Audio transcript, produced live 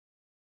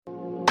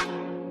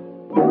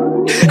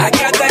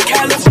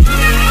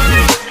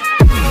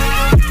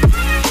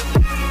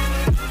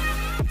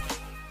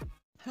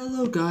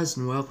guys,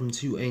 and welcome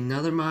to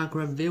another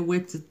Minecraft video where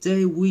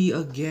today we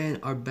again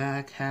are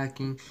back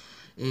hacking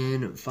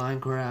in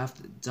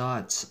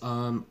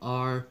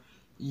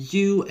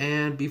Finecraft.ru,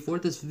 and before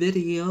this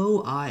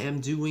video I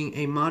am doing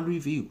a mod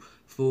review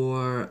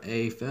for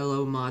a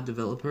fellow mod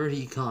developer.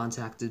 He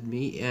contacted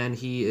me and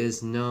he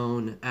is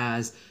known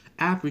as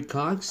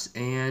Apricots,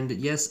 and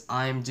yes,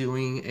 I'm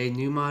doing a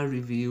new mod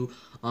review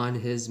on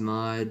his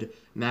mod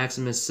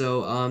Maximus.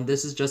 So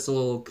this is just a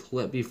little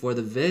clip before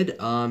the vid.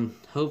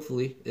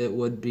 Hopefully it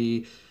would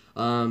be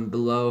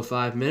below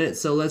 5 minutes,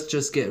 so let's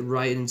just get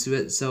right into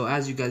it. So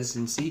as you guys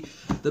can see,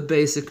 the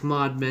basic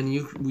mod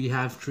menu, we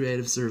have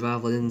creative,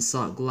 survival,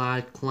 insult,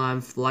 glide, climb,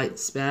 flight,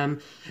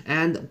 spam,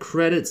 and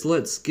credits.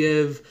 Let's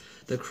give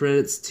the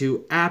credits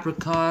to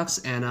Apricots,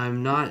 and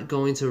I'm not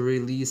going to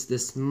release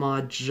this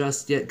mod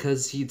just yet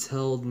because he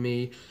told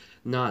me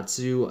not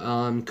to,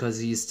 because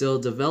he's still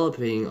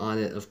developing on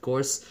it, of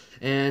course.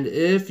 And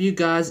if you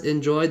guys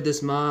enjoyed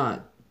this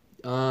mod,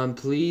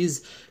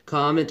 please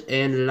comment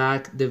and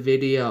like the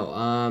video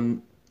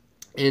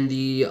in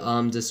the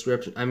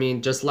description. I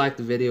mean, just like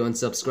the video and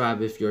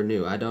subscribe if you're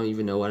new. I don't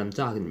even know what I'm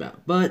talking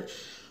about, but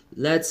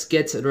let's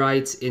get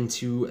right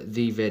into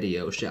the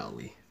video, shall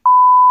we?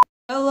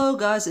 Hello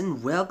guys,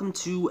 and welcome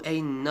to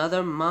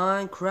another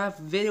Minecraft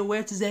video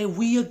where today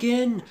we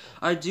again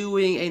are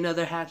doing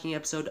another hacking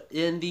episode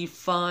in the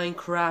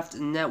Finecraft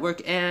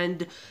network.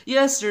 And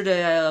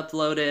yesterday I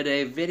uploaded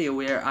a video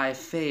where I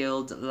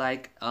failed,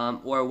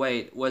 or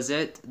wait, was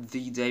it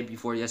the day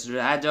before yesterday?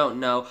 I don't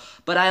know,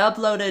 but I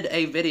uploaded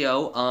a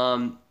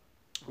video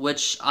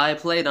which I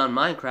played on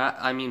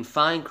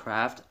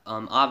Finecraft,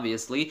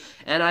 obviously,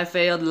 and I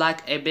failed like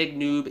a big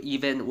noob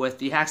even with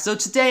the hack. So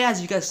today,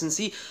 as you guys can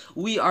see,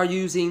 we are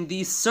using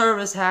the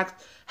service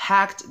hacked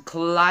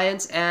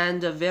client,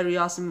 and very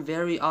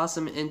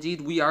awesome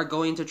indeed. We are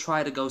going to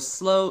try to go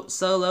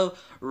solo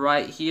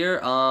right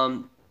here,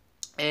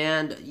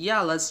 and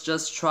yeah, let's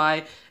just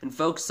try and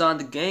focus on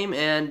the game.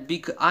 And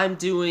I'm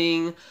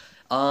doing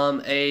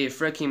a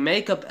freaking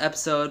makeup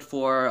episode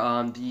for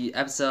the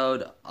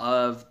episode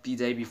of the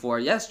day before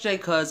yesterday,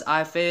 because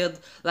I failed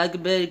like a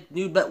big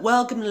noob. But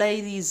welcome,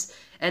 ladies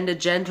and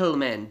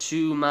gentlemen,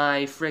 to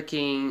my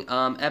freaking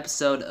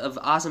episode of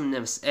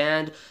awesomeness.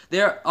 And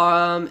there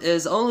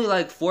is only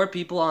like 4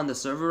 people on the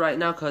server right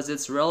now because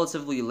it's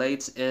relatively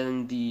late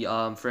in the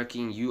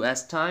freaking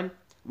US time,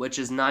 which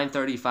is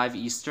 9:35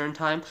 Eastern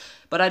time.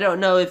 But I don't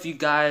know if you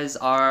guys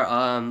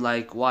are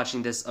like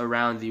watching this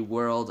around the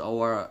world,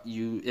 or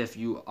if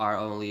you are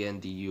only in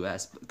the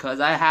US, because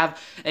I have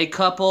a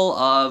couple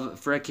of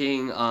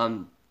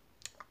freaking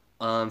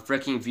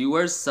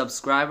viewers,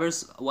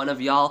 subscribers, one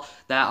of y'all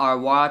that are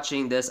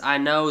watching this. I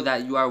know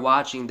that you are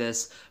watching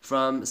this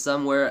from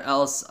somewhere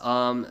else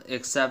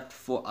except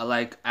for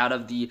like out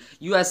of the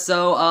US.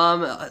 So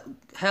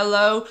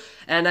hello,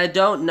 and I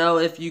don't know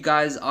if you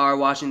guys are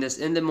watching this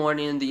in the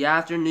morning, in the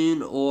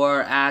afternoon,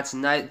 or at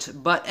night.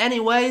 But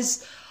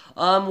anyways,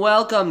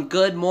 welcome,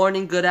 good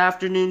morning, good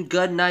afternoon,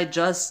 good night.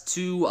 Just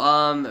to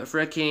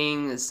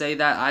freaking say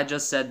that I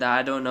just said that.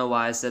 I don't know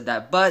why I said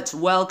that, but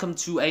welcome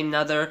to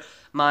another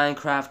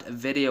Minecraft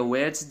video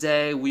where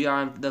today we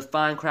are on the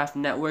Finecraft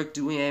network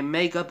doing a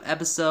makeup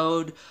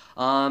episode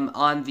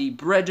on the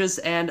bridges.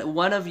 And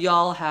one of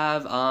y'all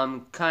have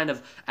kind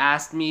of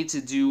asked me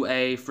to do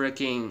a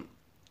freaking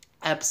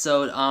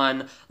episode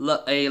on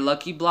a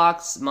Lucky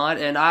Blocks mod,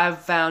 and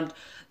I've found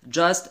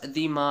just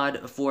the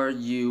mod for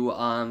you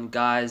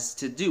guys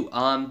to do.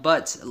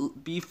 But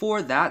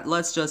before that,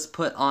 let's just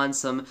put on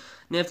some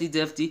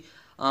nifty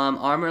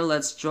armor.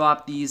 Let's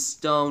drop these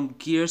stone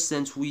gear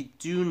since we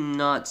do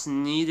not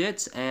need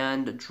it,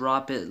 and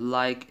drop it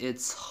like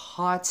it's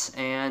hot.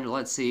 And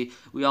let's see,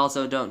 we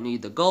also don't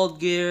need the gold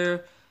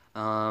gear.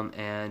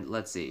 And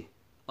let's see.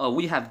 Oh,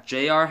 we have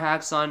JR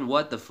hacks on.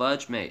 What the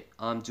fudge, mate?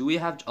 Do we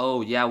have?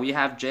 Oh yeah, we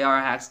have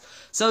JR hacks.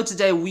 So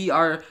today we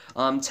are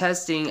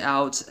testing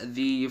out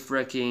the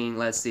freaking,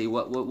 let's see,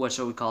 what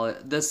should we call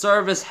it? The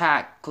service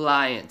hack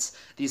client.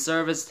 The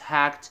service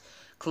hacked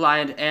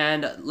client.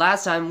 And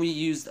last time we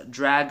used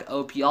Drag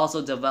OP,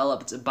 also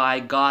developed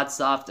by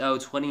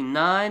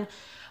Godsoft029.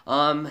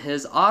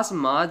 His awesome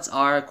mods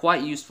are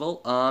quite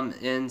useful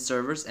in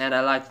servers, and I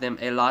like them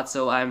a lot.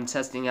 So I'm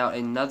testing out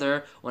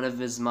another one of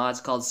his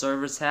mods called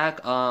Service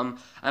Hack.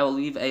 I will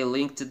leave a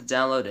link to the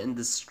download in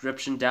the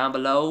description down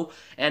below.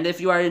 And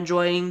if you are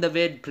enjoying the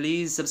vid,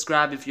 please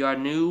subscribe if you are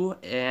new,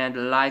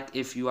 and like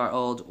if you are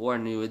old or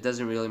new. It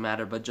doesn't really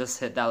matter, but just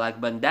hit that like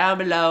button down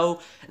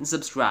below and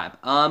subscribe.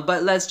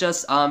 But let's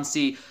just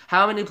see,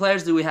 how many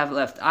players do we have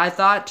left? I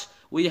thought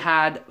we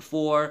had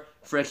 4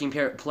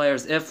 freaking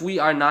players. If we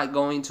are not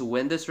going to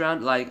win this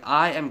round, like,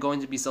 I am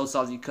going to be so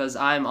salty because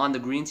I'm on the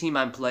green team.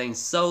 I'm playing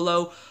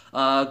solo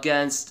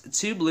against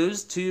 2 blue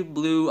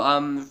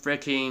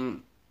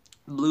freaking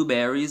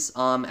blueberries.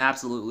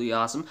 Absolutely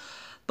awesome.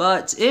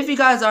 But if you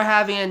guys are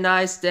having a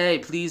nice day,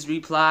 please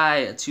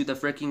reply to the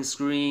freaking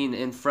screen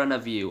in front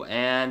of you.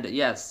 And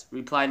yes,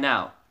 reply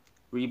now.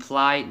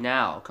 Reply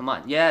now. Come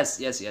on. Yes.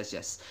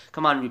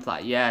 Come on, reply.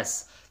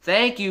 Yes.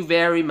 Thank you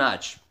very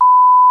much.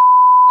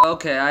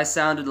 Okay, I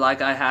sounded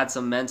like I had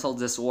some mental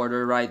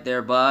disorder right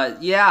there,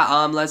 but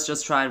yeah, let's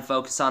just try and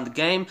focus on the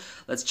game.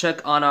 Let's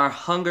check on our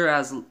hunger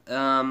as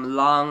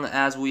long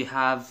as we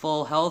have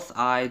full health.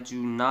 I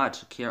do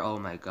not care. Oh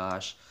my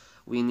gosh.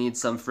 We need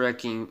some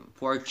freaking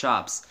pork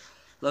chops.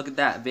 Look at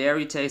that.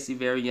 Very tasty,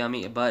 very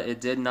yummy, but it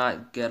did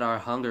not get our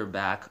hunger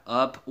back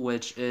up,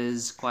 which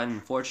is quite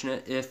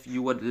unfortunate. If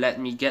you would let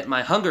me get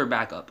my hunger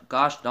back up.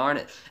 Gosh darn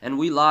it. And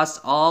we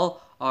lost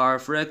all our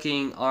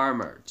freaking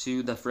armor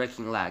to the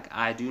freaking lag.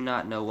 I do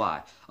not know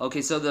why.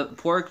 Okay, so the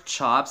pork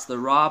chops, the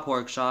raw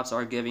pork chops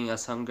are giving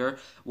us hunger,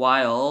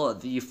 while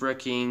the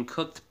freaking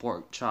cooked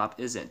pork chop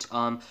isn't.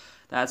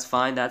 That's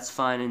fine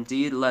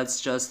indeed. Let's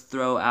just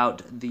throw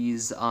out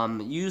these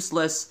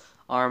useless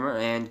armor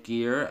and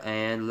gear,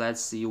 and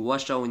let's see, what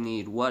shall we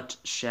need? What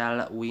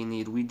shall we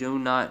need? We do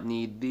not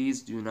need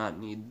these, do not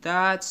need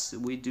that.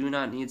 We do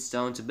not need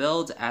stone to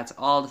build at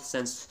all,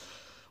 since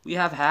we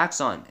have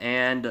hacks on,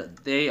 and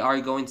they are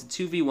going to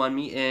 2v1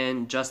 me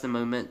in just a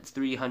moment.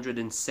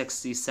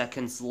 360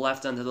 seconds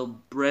left until the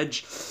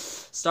bridge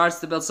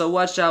starts to build. So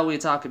what shall we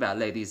talk about,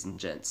 ladies and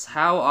gents?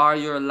 How are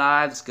your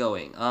lives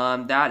going?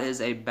 That is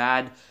a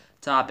bad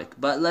topic,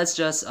 but let's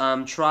just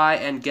try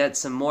and get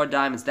some more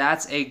diamonds.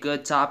 That's a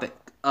good topic.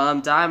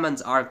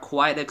 Diamonds are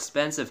quite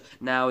expensive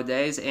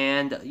nowadays,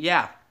 and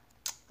yeah,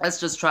 let's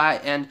just try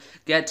and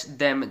get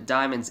them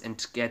diamonds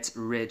and get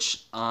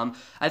rich.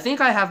 I think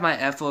I have my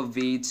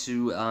FOV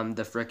to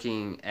the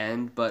freaking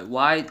end, but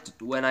why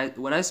when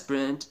I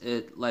sprint,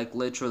 it like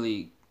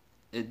literally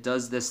it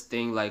does this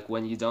thing like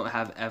when you don't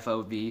have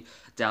FOV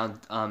down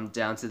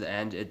to the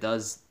end, it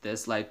does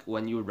this like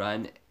when you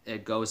run,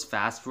 it goes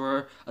fast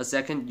for a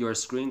second, your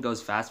screen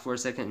goes fast for a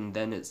second, and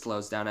then it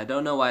slows down. I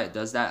don't know why it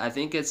does that. I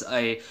think it's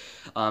a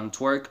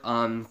twerk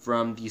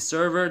from the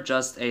server,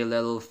 just a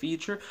little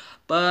feature,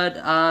 but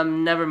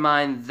never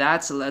mind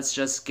that. So let's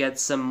just get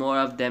some more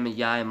of them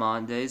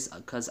diamonds,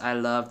 because I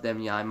love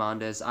them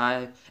diamonds.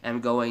 I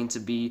am going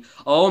to be,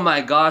 oh my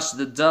gosh,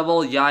 the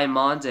double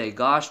diamond,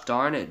 gosh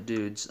darn it,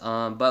 dudes.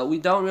 But we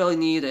don't really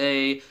need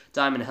a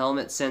diamond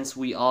helmet since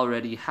we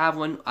already have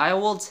one. I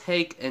will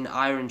take an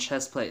iron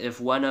chestplate if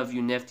one of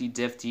you nifty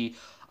difty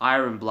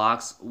iron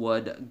blocks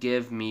would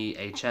give me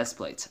a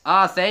chestplate.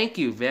 Thank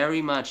you very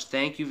much.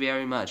 Thank you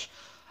very much.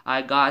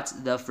 I got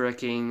the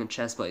freaking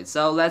chestplate.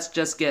 So let's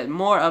just get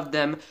more of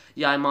them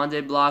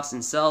diamond blocks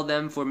and sell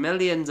them for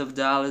millions of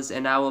dollars,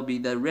 and I will be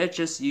the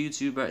richest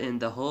YouTuber in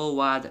the whole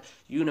wide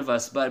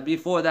universe. But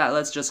before that,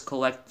 let's just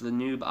collect the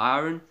noob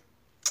iron,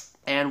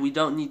 and we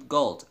don't need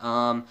gold.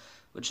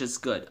 Which is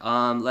good.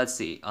 Let's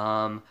see.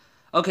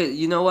 Okay,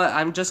 you know what?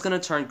 I'm just gonna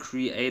turn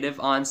creative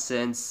on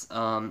since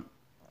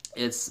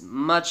it's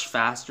much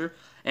faster.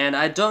 And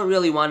I don't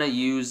really want to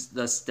use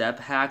the step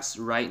hacks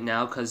right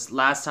now, because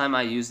last time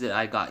I used it,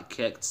 I got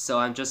kicked. So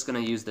I'm just gonna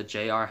use the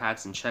JR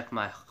hacks and check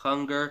my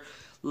hunger.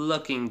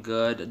 Looking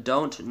good.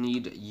 Don't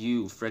need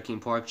you,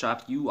 freaking pork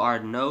chop. You are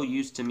no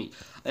use to me.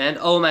 And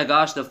oh my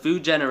gosh, the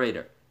food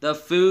generator. The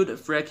food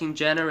freaking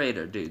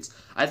generator, dudes.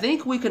 I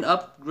think we can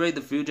upgrade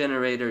the food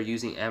generator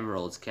using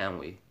emeralds, can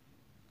we?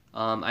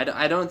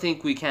 I don't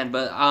think we can,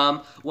 but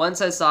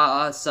once I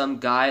saw some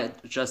guy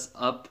just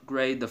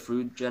upgrade the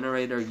food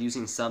generator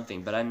using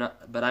something, but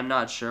I'm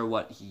not sure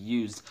what he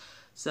used.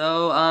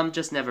 So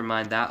just never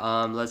mind that.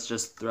 Let's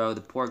just throw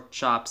the pork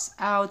chops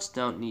out.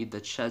 Don't need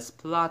the chest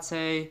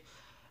plate.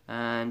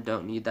 And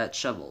don't need that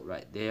shovel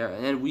right there.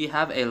 And we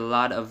have a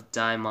lot of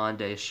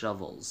diamond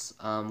shovels,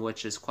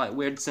 which is quite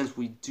weird since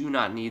we do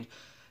not need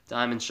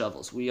diamond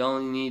shovels. We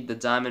only need the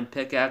diamond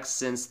pickaxe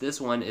since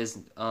this one is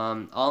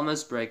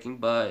almost breaking,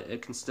 but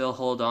it can still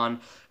hold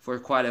on for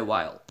quite a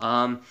while.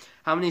 How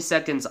many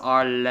seconds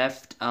are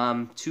left?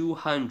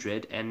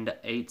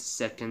 208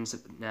 seconds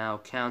now,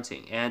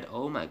 counting. And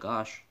oh my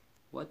gosh,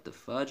 what the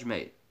fudge,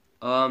 mate?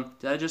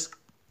 Did I just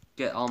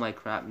get all my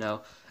crap?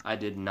 No, I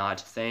did not.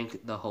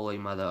 Thank the Holy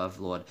Mother of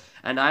Lord.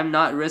 And I'm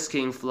not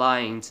risking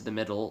flying to the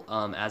middle,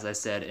 as I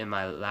said in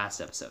my last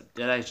episode.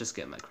 Did I just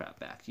get my crap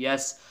back?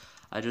 Yes,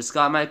 I just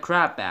got my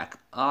crap back.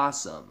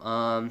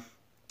 Awesome.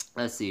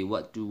 Let's see,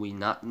 what do we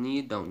not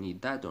need? Don't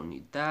need that, don't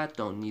need that.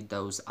 Don't need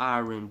those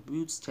iron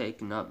boots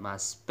taking up my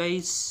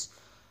space.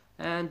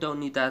 And don't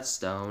need that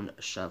stone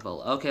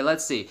shovel. Okay,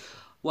 let's see.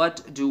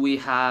 What do we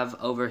have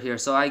over here?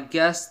 So I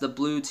guess the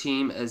blue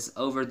team is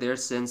over there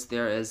since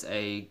there is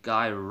a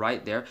guy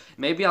right there.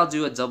 Maybe I'll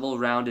do a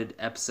double-rounded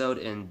episode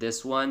in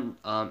this one.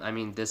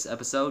 This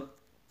episode.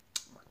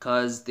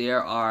 Because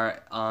there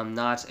are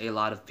not a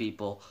lot of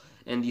people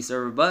in the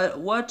server.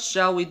 But what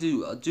shall we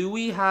do? Do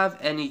we have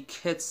any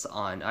kits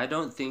on? I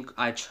don't think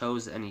I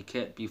chose any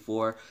kit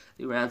before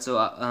the round. So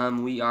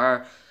we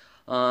are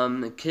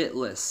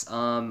kitless,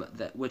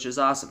 which is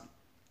awesome.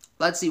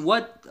 Let's see,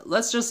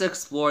 let's just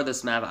explore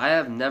this map. I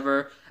have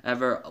never,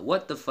 ever,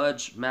 what the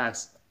fudge,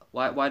 Max?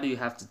 Why do you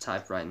have to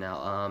type right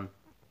now?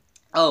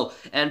 Oh,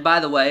 and by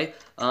the way,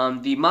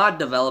 the mod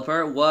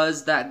developer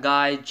was that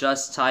guy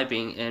just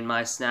typing in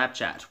my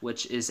Snapchat,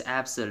 which is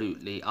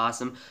absolutely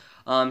awesome.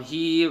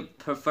 He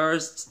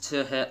prefers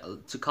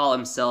to call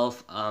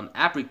himself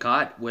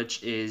Apricot,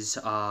 which is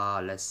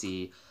let's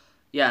see,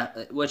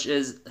 yeah, which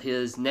is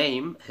his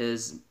name,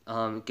 his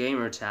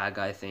gamer tag,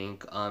 I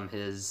think,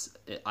 his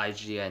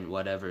IGN,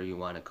 whatever you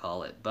want to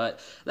call it.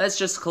 But let's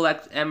just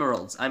collect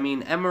emeralds. I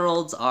mean,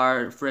 emeralds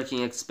are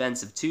freaking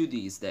expensive too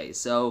these days,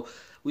 so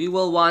we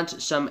will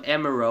want some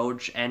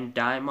emeralds and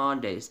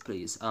diamonds,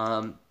 please.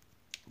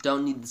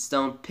 Don't need the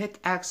stone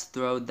pickaxe.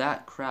 Throw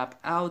that crap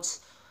out.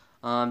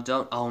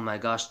 Don't. Oh my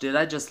gosh, did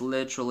I just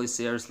literally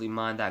seriously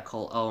mine that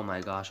coal? Oh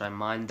my gosh, I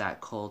mined that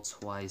coal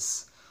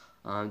twice.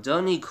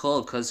 Don't need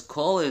coal, because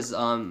coal is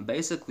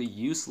basically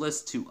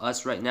useless to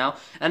us right now.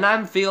 And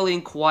I'm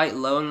feeling quite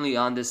lonely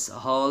on this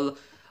whole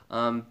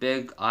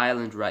big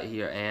island right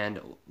here. And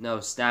no,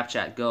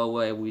 Snapchat, go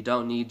away. We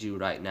don't need you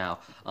right now.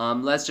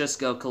 Let's just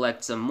go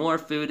collect some more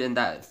food in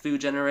that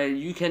food generator.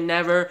 You can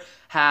never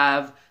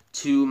have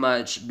too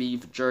much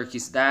beef jerky.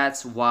 So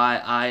that's why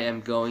I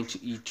am going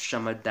to eat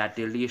some of that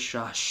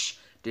delicious,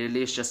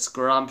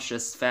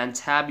 scrumptious,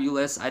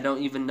 fantabulous, I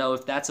don't even know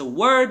if that's a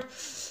word,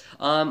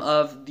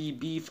 of the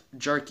beef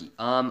jerky.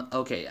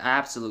 Okay,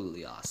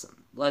 absolutely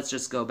awesome. Let's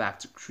just go back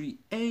to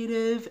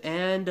creative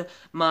and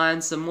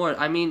mine some more.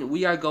 I mean,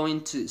 we are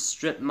going to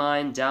strip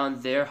mine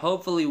down there.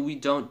 Hopefully we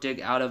don't dig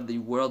out of the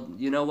world.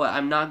 You know what?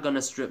 I'm not going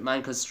to strip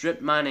mine, because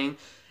strip mining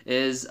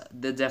is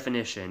the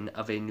definition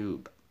of a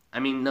noob. I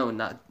mean, no,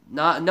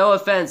 no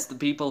offense to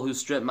people who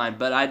strip mine,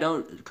 but I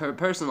don't,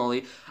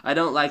 personally, I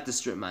don't like to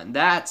strip mine.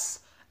 That's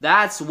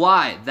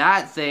why,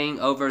 that thing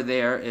over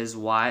there is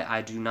why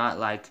I do not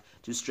like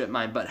to strip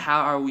mine. But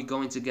how are we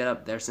going to get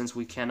up there? Since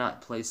we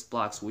cannot place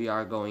blocks, we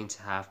are going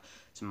to have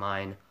to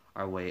mine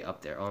our way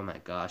up there. Oh my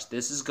gosh,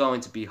 this is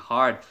going to be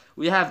hard.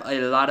 We have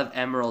a lot of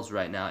emeralds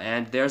right now,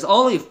 and there's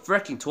only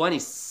freaking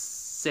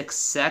 26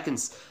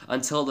 seconds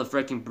until the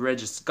freaking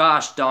bridges.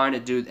 Gosh darn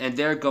it, dude. And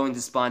they're going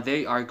to spawn.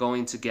 They are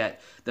going to get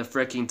the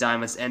freaking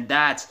diamonds, and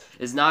that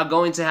is not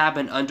going to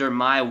happen under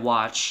my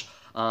watch.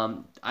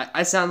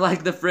 I sound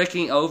like the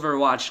freaking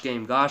Overwatch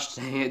game. Gosh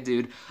dang it,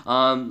 dude.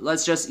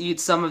 Let's just eat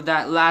some of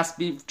that last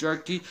beef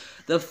jerky,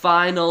 the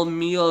final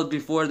meal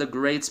before the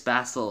great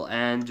battle.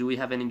 And do we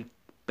have any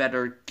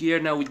better gear?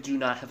 No, we do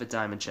not have a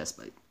diamond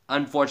chestplate.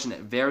 Unfortunate,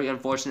 very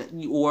unfortunate.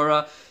 The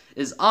aura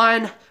is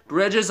on.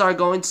 Bridges are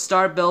going to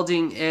start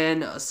building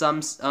in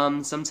some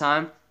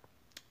time.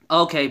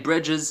 Okay,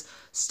 bridges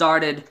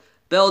started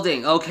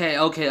building.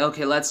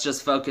 Okay, let's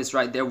just focus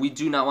right there. We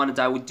do not want to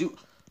die. We do...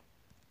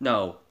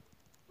 No.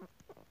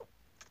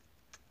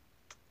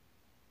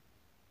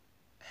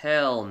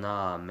 Hell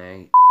nah,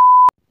 mate.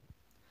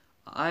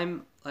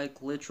 I'm,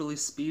 like, literally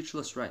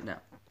speechless right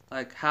now.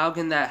 Like, how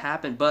can that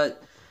happen?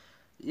 But,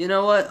 you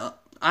know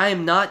what? I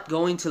am not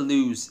going to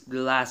lose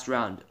the last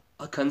round,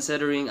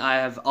 considering I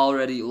have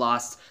already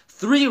lost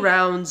 3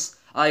 rounds.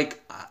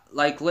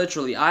 Like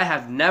literally, I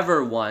have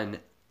never won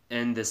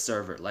in this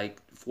server.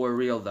 Like, for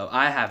real though,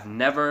 I have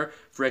never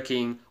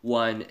freaking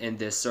won in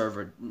this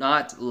server.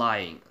 Not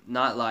lying.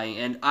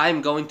 And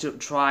I'm going to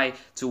try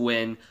to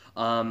win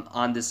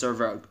on this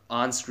server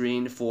on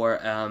screen for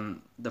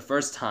the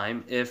first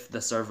time, if the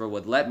server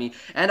would let me.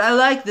 And I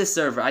like this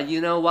server.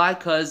 You know why?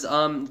 Because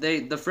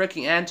the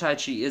freaking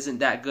anti-cheat isn't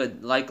that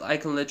good. Like, I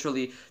can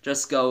literally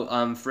just go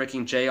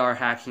freaking JR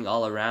hacking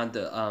all around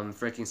the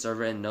freaking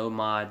server, and no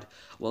mod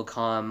will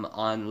come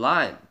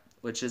online.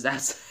 Which is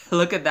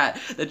look at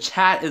that. The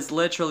chat is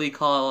literally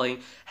calling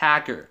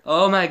hacker.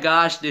 Oh my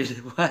gosh, dude.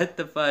 What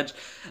the fudge?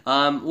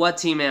 What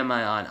team am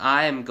I on?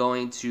 I am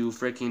going to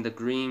freaking the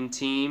green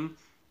team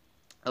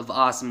of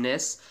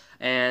awesomeness.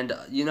 And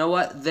you know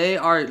what? They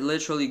are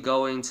literally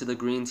going to the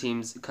green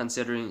teams,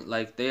 considering,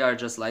 like, they are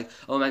just like,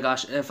 oh my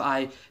gosh, if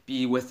I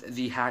be with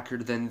the hacker,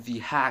 then the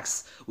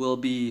hacks will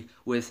be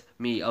with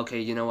me. Okay,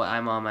 you know what?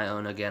 I'm on my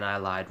own again. I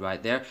lied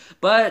right there.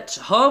 But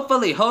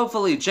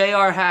hopefully,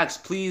 JR hacks,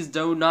 please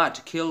do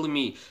not kill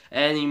me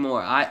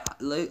anymore.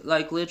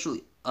 Like,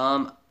 literally,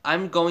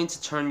 I'm going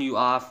to turn you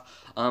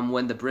off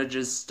when the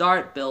bridges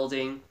start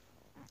building.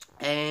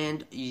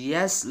 And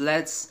yes,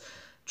 let's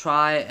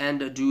try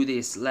and do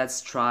this.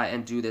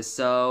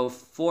 So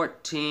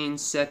 14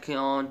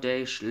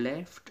 seconds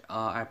left.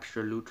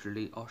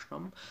 Absolutely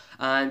awesome.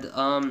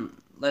 And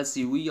let's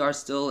see, we are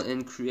still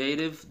in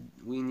creative.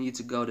 We need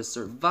to go to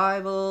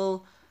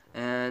survival.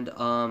 And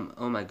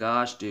oh my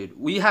gosh, dude,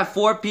 we have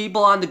 4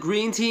 people on the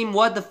green team.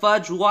 What the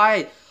fudge?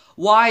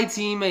 Why,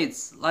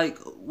 teammates? Like,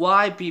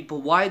 why,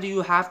 people? Why do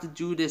you have to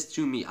do this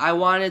to me? I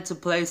wanted to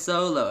play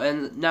solo,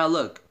 and now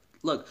look.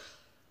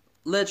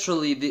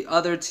 Literally, the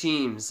other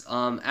teams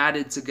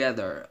added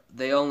together,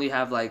 they only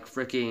have like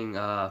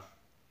freaking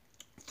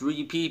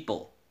 3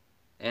 people,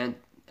 and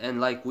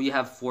like we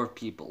have 4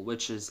 people,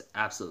 which is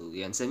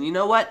absolutely insane. You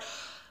know what?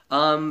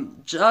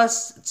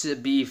 Just to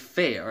be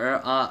fair,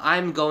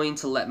 I'm going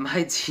to let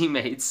my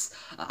teammates,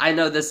 I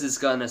know this is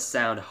gonna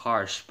sound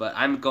harsh, but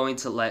I'm going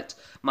to let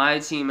my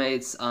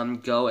teammates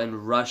go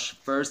and rush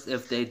first.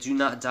 If they do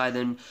not die,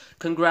 then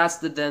congrats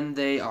to them,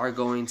 they are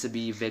going to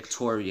be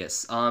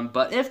victorious.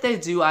 But if they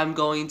do, I'm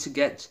going to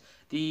get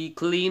the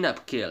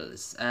cleanup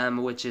kills,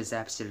 which is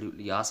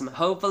absolutely awesome.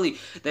 Hopefully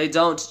they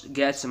don't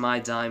get my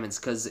diamonds,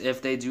 because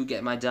if they do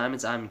get my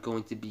diamonds, I'm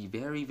going to be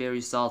very,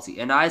 very salty.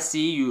 And I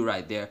see you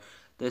right there,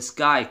 this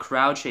guy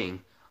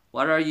crouching.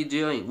 What are you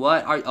doing?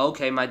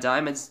 Okay, my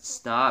diamonds,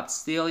 stop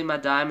stealing my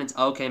diamonds.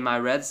 Okay, my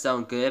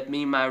redstone, give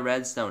me my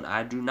redstone.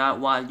 I do not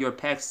want your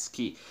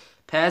pesky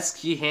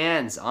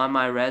hands on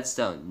my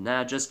redstone.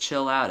 Now just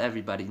chill out,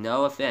 everybody,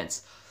 no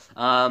offense.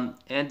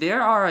 And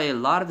there are a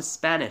lot of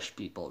Spanish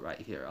people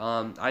right here.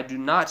 I do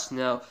not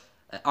know.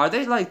 Are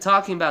they like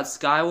talking about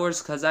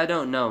Skywars? Cause I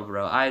don't know,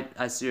 bro.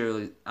 I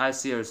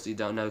seriously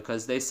don't know.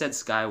 Cause they said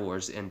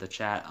Skywars in the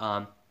chat.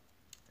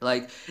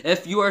 Like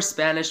if you are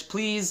Spanish,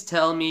 please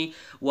tell me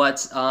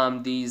what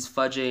these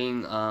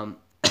fudging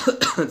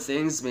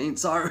things mean.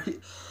 Sorry.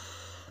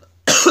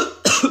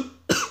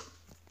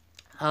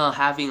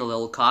 Having a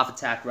little cough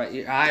attack right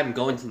here. I am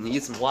going to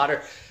need some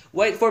water.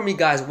 Wait for me,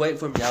 guys. Wait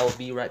for me. I will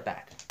be right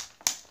back.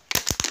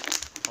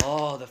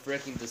 Oh, the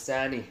freaking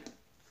Dasani.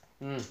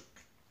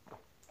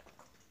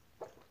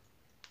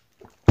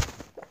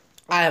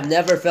 I have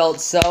never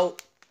felt so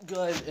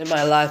good in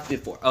my life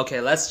before. Okay,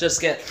 let's just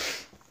get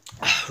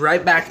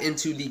right back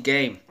into the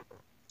game,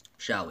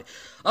 shall we?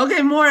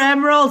 Okay, more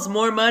emeralds,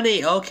 more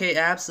money. Okay,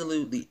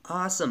 absolutely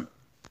awesome.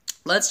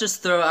 Let's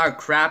just throw our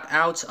crap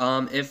out,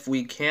 if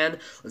we can.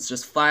 Let's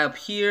just fly up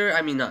here.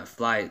 I mean, not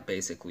fly,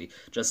 basically.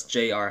 Just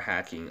JR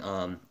hacking.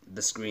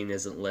 The screen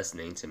isn't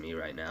listening to me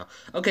right now.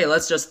 Okay,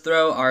 let's just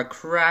throw our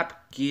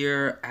crap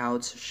gear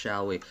out,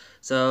 shall we?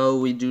 So,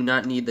 we do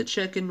not need the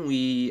chicken.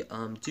 We,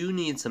 do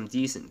need some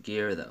decent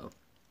gear, though.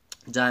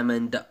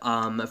 Diamond,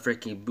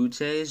 freaking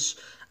bootage.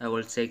 I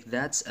will take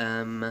that.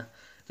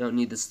 Don't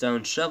need the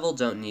stone shovel.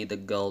 Don't need the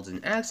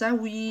golden axe. And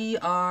we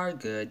are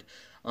good.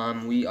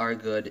 We are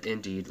good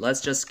indeed. Let's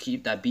just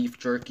keep that beef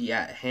jerky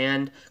at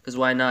hand, because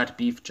why not?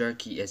 Beef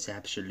jerky is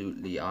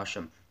absolutely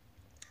awesome.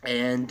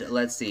 And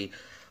let's see.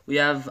 We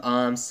have,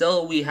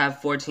 still we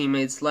have 4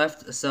 teammates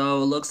left, so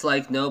looks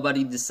like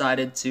nobody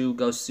decided to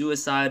go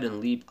suicide and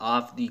leap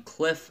off the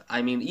cliff.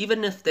 I mean,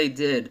 even if they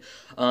did,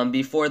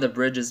 before the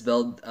bridge is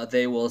built,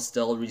 they will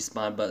still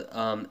respawn, but,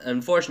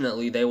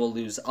 unfortunately, they will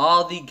lose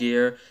all the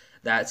gear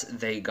that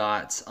they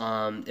got,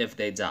 if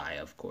they die,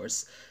 of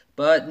course.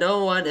 But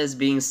no one is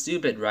being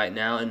stupid right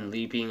now and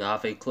leaping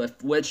off a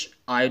cliff, which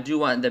I do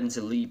want them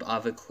to leap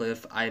off a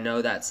cliff. I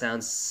know that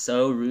sounds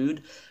so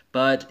rude,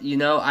 but, you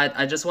know,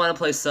 I just want to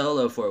play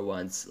solo for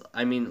once.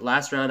 I mean,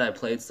 last round I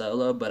played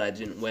solo, but I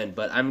didn't win.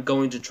 But I'm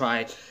going to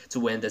try to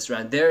win this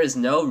round. There is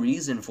no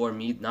reason for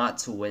me not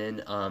to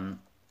win,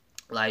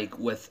 like,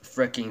 with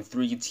freaking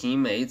 3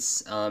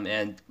 teammates,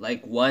 and,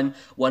 like, one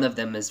of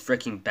them is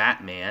freaking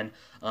Batman.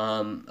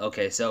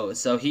 Okay,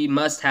 so he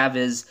must have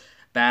his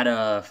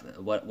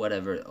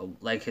whatever,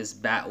 like his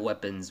bat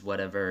weapons,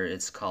 whatever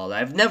it's called.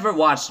 I've never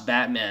watched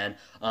Batman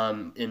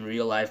in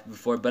real life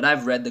before, but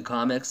I've read the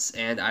comics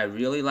and I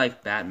really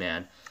like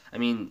Batman. I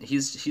mean,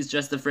 he's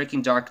just the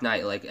freaking Dark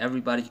Knight. Like,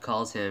 everybody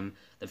calls him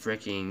the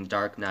freaking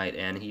Dark Knight,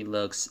 and he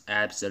looks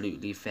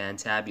absolutely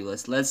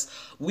fantabulous.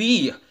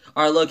 We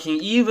are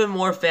looking even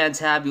more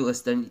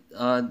fantabulous than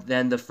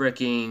the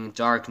freaking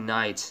Dark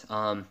Knight.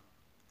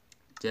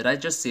 Did I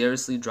just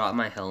seriously drop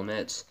my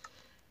helmet?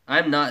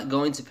 I'm not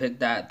going to pick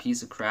that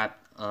piece of crap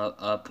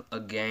up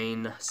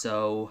again,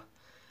 so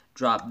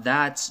drop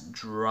that,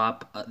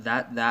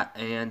 that,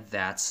 and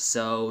that,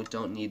 so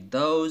don't need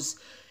those.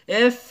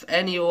 If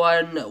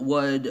anyone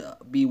would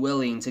be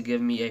willing to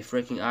give me a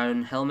freaking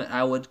iron helmet,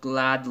 I would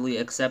gladly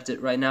accept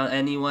it right now.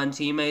 Anyone,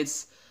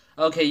 teammates?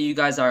 Okay, you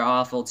guys are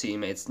awful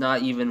teammates,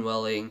 not even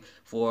willing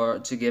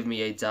to give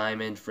me a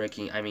diamond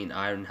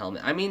iron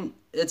helmet. I mean,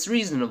 it's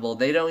reasonable.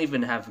 They don't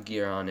even have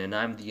gear on, and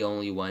I'm the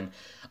only one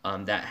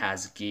that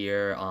has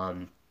gear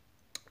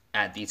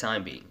at the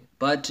time being.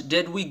 But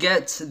did we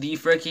get the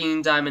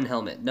freaking diamond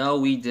helmet? No,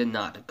 we did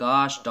not.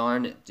 Gosh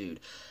darn it,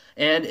 dude.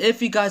 And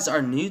if you guys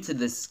are new to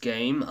this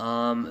game,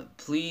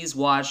 please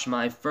watch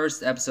my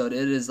first episode.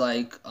 It is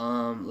like,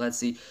 let's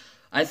see,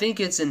 I think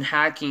it's in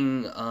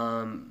hacking,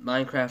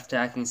 Minecraft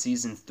Hacking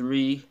Season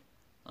 3.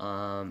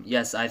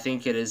 Yes, I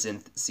think it is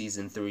in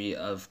Season 3,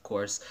 of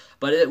course.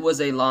 But it was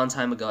a long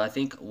time ago. I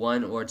think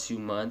 1 or 2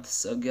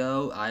 months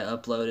ago, I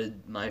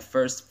uploaded my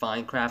first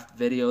Minecraft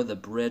video, the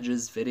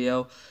Bridges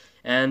video.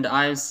 And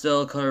I'm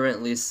still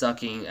currently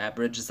sucking at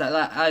Bridges.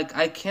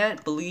 I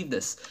can't believe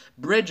this.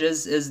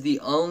 Bridges is the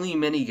only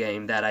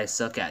minigame that I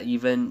suck at,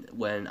 even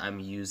when I'm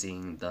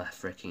using the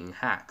freaking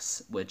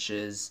hacks, which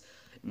is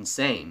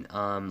insane.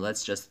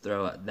 Let's just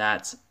throw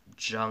that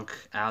junk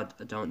out.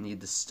 I don't need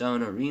the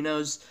stone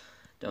arenas.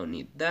 Don't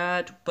need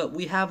that. But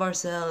we have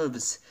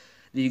ourselves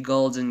the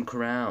golden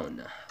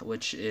crown,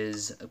 which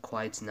is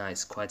quite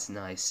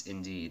nice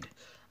indeed.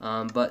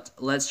 But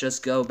let's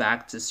just go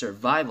back to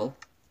survival.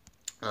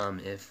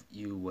 If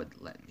you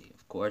would let me,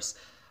 of course.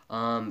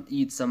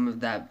 Eat some of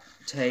that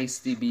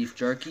tasty beef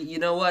jerky. You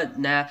know what?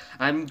 Nah,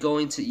 I'm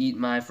going to eat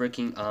my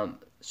freaking,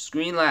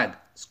 screen lag.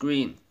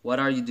 Screen, what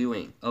are you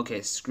doing?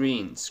 Okay,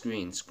 screen.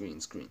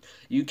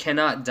 You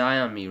cannot die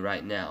on me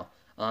right now.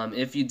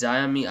 If you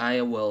die on me,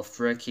 I will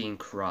freaking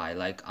cry.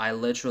 Like, I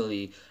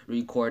literally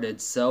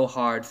recorded so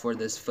hard for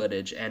this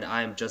footage, and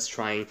I'm just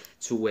trying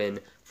to win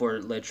for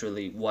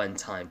literally one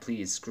time.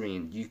 Please,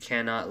 screen, you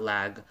cannot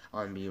lag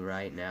on me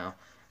right now.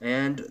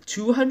 And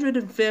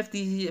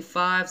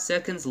 255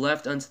 seconds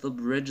left until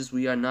the bridges.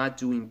 We are not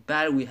doing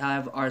bad. We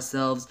have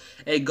ourselves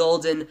a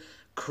golden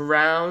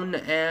crown,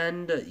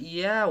 and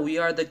yeah, we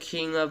are the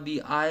king of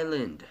the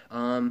island.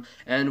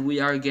 And we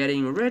are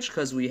getting rich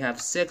because we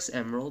have 6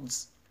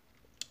 emeralds.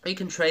 We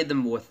can trade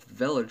them with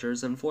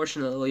villagers.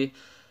 Unfortunately,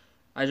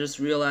 I just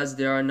realized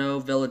there are no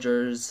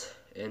villagers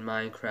in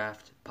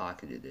Minecraft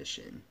Pocket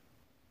Edition.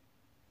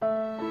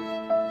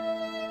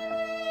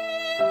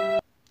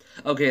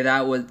 Okay,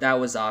 that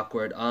was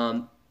awkward.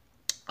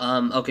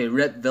 Okay,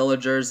 rip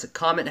villagers.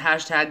 Comment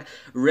hashtag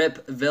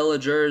rip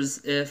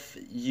villagers if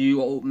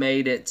you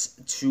made it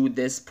to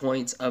this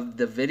point of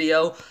the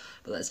video.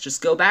 But let's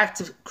just go back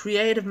to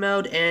creative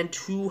mode, and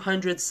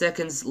 200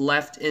 seconds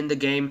left in the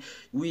game.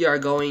 We are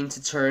going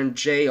to turn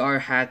JR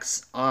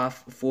hacks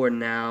off for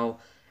now.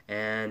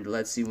 And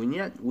let's see, we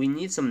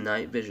need some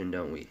night vision,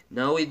 don't we?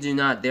 No, we do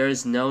not. There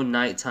is no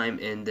nighttime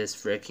in this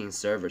freaking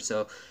server.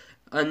 So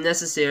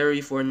unnecessary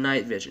for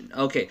night vision.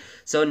 Okay,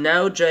 so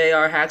now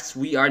JR hacks,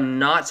 we are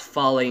not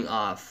falling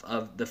off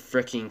of the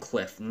freaking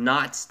cliff.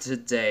 Not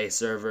today,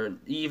 server.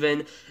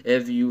 Even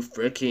if you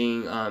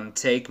freaking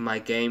take my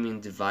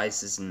gaming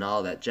devices and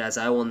all that jazz,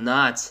 I will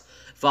not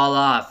fall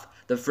off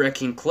the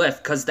freaking cliff,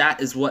 because that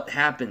is what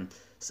happened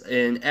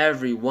in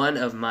every one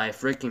of my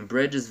freaking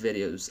bridges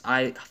videos.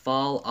 I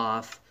fall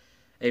off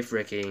a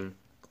freaking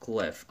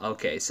cliff.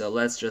 Okay, so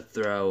let's just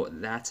throw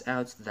that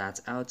out,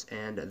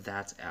 and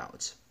that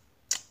out.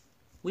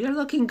 We are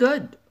looking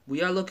good.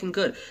 We are looking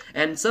good.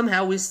 And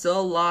somehow we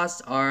still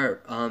lost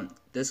our,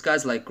 this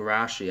guy's like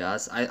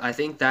gracias. I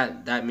think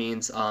that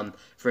means,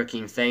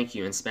 freaking thank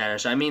you in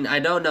Spanish. I mean, I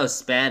don't know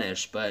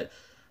Spanish, but,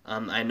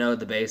 I know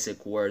the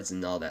basic words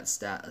and all that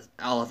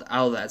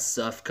all that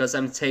stuff, because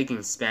I'm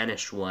taking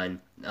Spanish 1,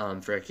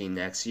 freaking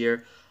next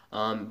year.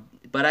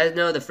 But I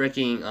know the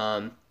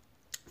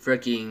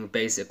freaking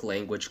basic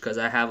language, because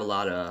I have a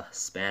lot of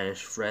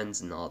Spanish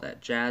friends and all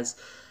that jazz.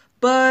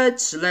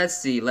 But,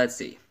 let's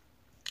see.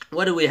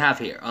 What do we have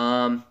here?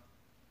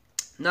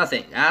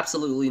 Nothing.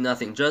 Absolutely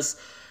nothing. Just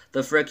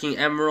the freaking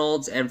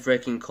emeralds and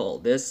freaking coal.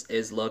 This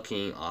is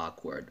looking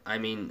awkward. I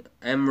mean,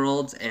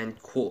 emeralds and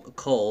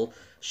coal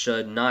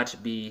should not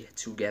be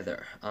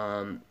together.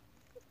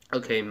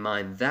 Okay,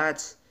 mine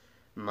that.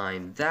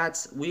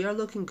 We are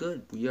looking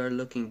good. We are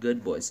looking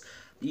good, boys.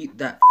 Eat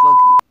that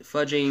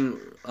fudging,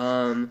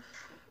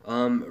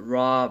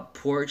 raw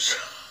pork chop.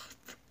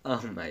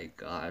 Oh my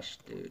gosh,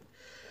 dude.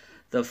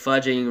 The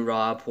fudging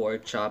raw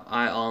pork chop.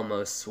 I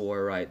almost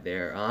swore right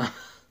there.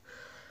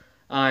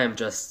 I am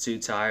just too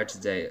tired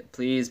today.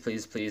 Please,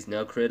 please, please,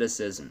 no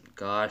criticism.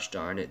 Gosh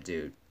darn it,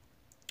 dude.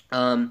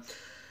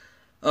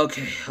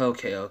 Okay.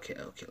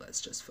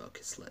 Let's just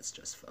focus. Let's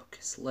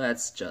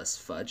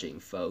just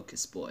fudging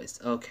focus, boys.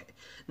 Okay.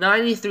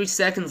 93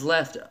 seconds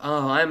left.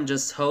 Oh, I'm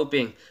just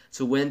hoping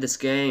to win this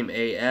game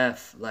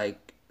AF.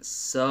 Like,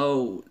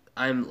 so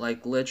I'm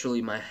like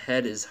literally my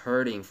head is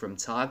hurting from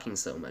talking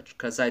so much,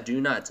 because I do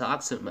not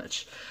talk so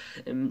much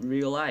in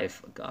real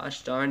life.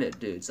 Gosh darn it,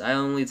 dudes. I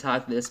only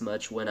talk this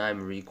much when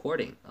I'm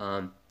recording.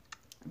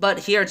 But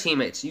here,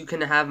 teammates, you can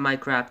have my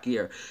crap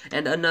gear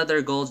and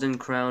another golden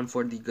crown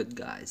for the good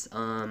guys.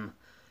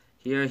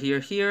 Here,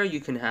 you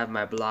can have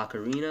my block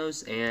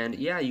arenas, and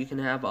yeah, you can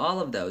have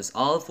all of those.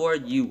 All for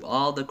you,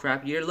 all the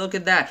crap gear. Look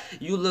at that.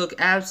 You look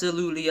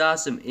absolutely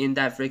awesome in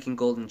that freaking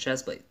golden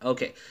chestplate.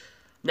 Okay.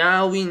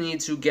 Now we need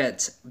to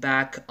get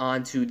back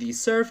onto the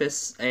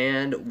surface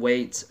and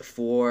wait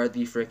for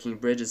the freaking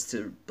bridges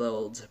to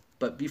build.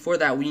 But before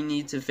that, we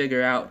need to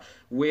figure out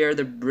where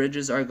the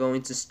bridges are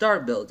going to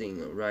start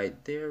building. Right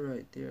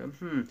there.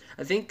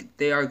 I think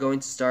they are going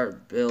to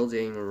start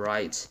building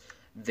right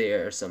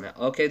there somehow.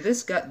 Okay,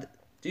 this guy...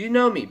 Do you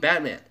know me?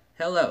 Batman.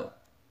 Hello.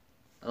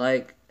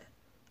 Like,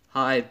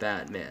 hi,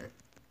 Batman.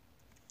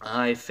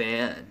 I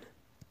fan.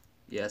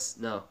 Yes,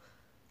 no.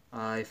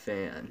 I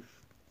fan.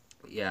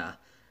 Yeah.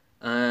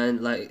 And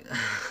like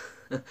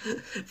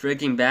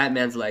freaking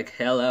Batman's like,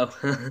 hello.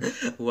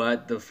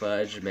 What the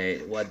fudge,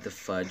 mate? What the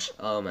fudge?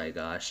 Oh my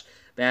gosh.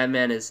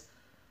 Batman is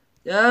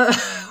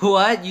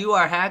what? You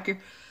are hacker?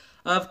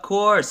 Of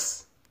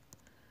course.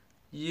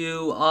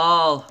 You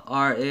all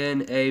are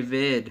in a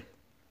vid.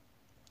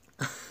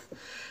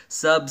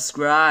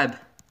 Subscribe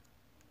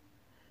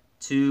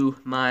to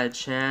my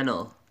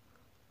channel.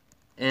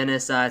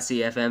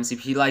 NSICF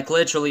MCPE. Like,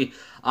 literally,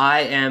 I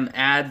am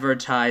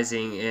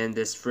advertising in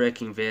this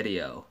freaking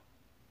video.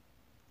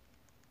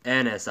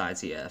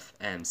 NSICF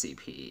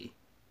MCPE.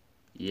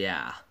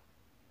 Yeah.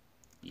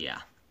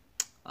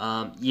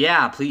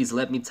 Yeah, please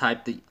let me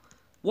type the...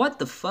 What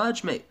the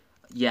fudge, mate?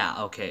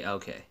 Yeah, okay.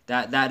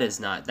 That is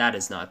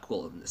not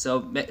cool.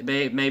 So,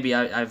 maybe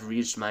I've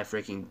reached my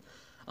freaking...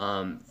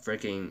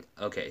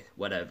 Okay,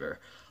 whatever.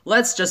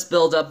 Let's just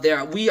build up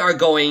there. We are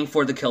going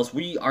for the kills.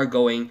 We are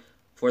going...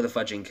 for the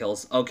fudging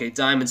kills. Okay,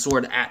 diamond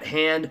sword at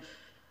hand.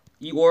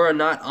 Eora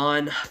not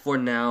on for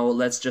now.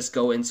 Let's just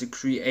go into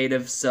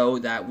creative so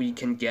that we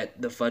can get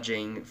the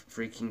fudging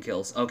freaking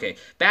kills. Okay,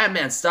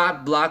 Batman,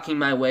 stop blocking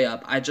my way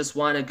up. I just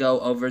want to go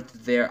over to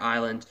their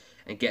island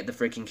and get the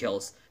freaking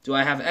kills. Do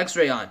I have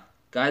X-ray on?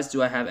 Guys,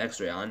 do I have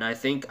X-ray on? I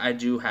think I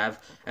do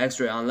have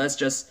X-ray on. Let's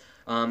just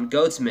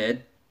go to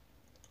mid.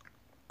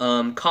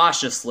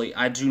 Cautiously.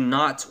 I do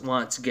not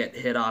want to get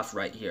hit off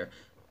right here.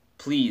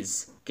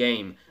 Please,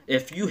 game.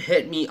 If you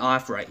hit me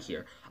off right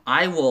here,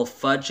 I will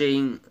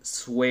fudging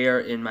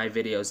swear in my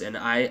videos, and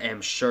I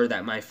am sure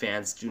that my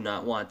fans do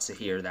not want to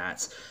hear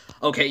that.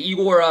 Okay,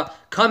 Eora,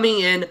 coming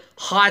in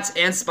hot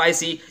and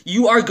spicy.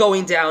 You are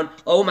going down.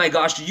 Oh my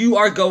gosh, you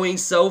are going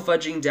so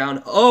fudging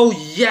down. Oh,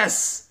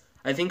 yes!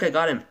 I think I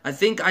got him. I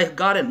think I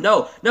got him.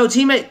 No, no,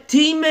 teammate!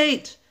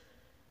 Teammate!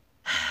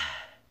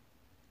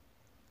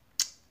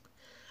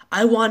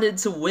 I wanted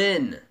to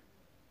win.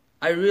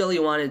 I really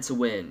wanted to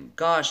win.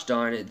 Gosh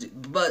darn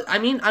it. But, I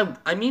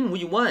mean,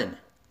 we won.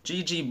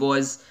 GG,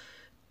 boys.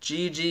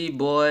 GG,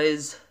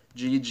 boys.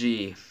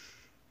 GG.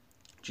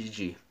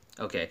 GG.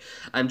 Okay,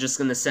 I'm just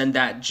gonna send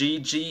that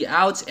GG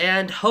out,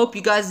 and hope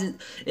you guys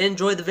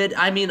enjoy the vid.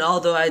 I mean,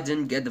 although I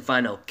didn't get the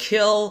final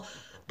kill,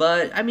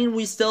 but, I mean,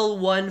 we still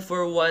won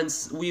for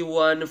once. We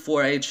won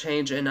for a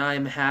change, and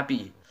I'm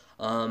happy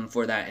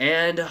for that.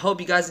 And hope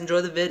you guys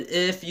enjoy the vid.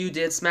 If you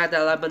did, smack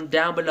that like button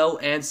down below,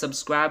 and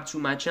subscribe to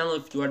my channel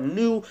if you are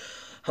new.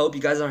 Hope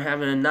you guys are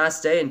having a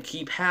nice day, and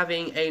keep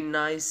having a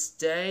nice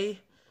day.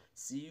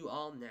 See you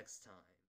all next time.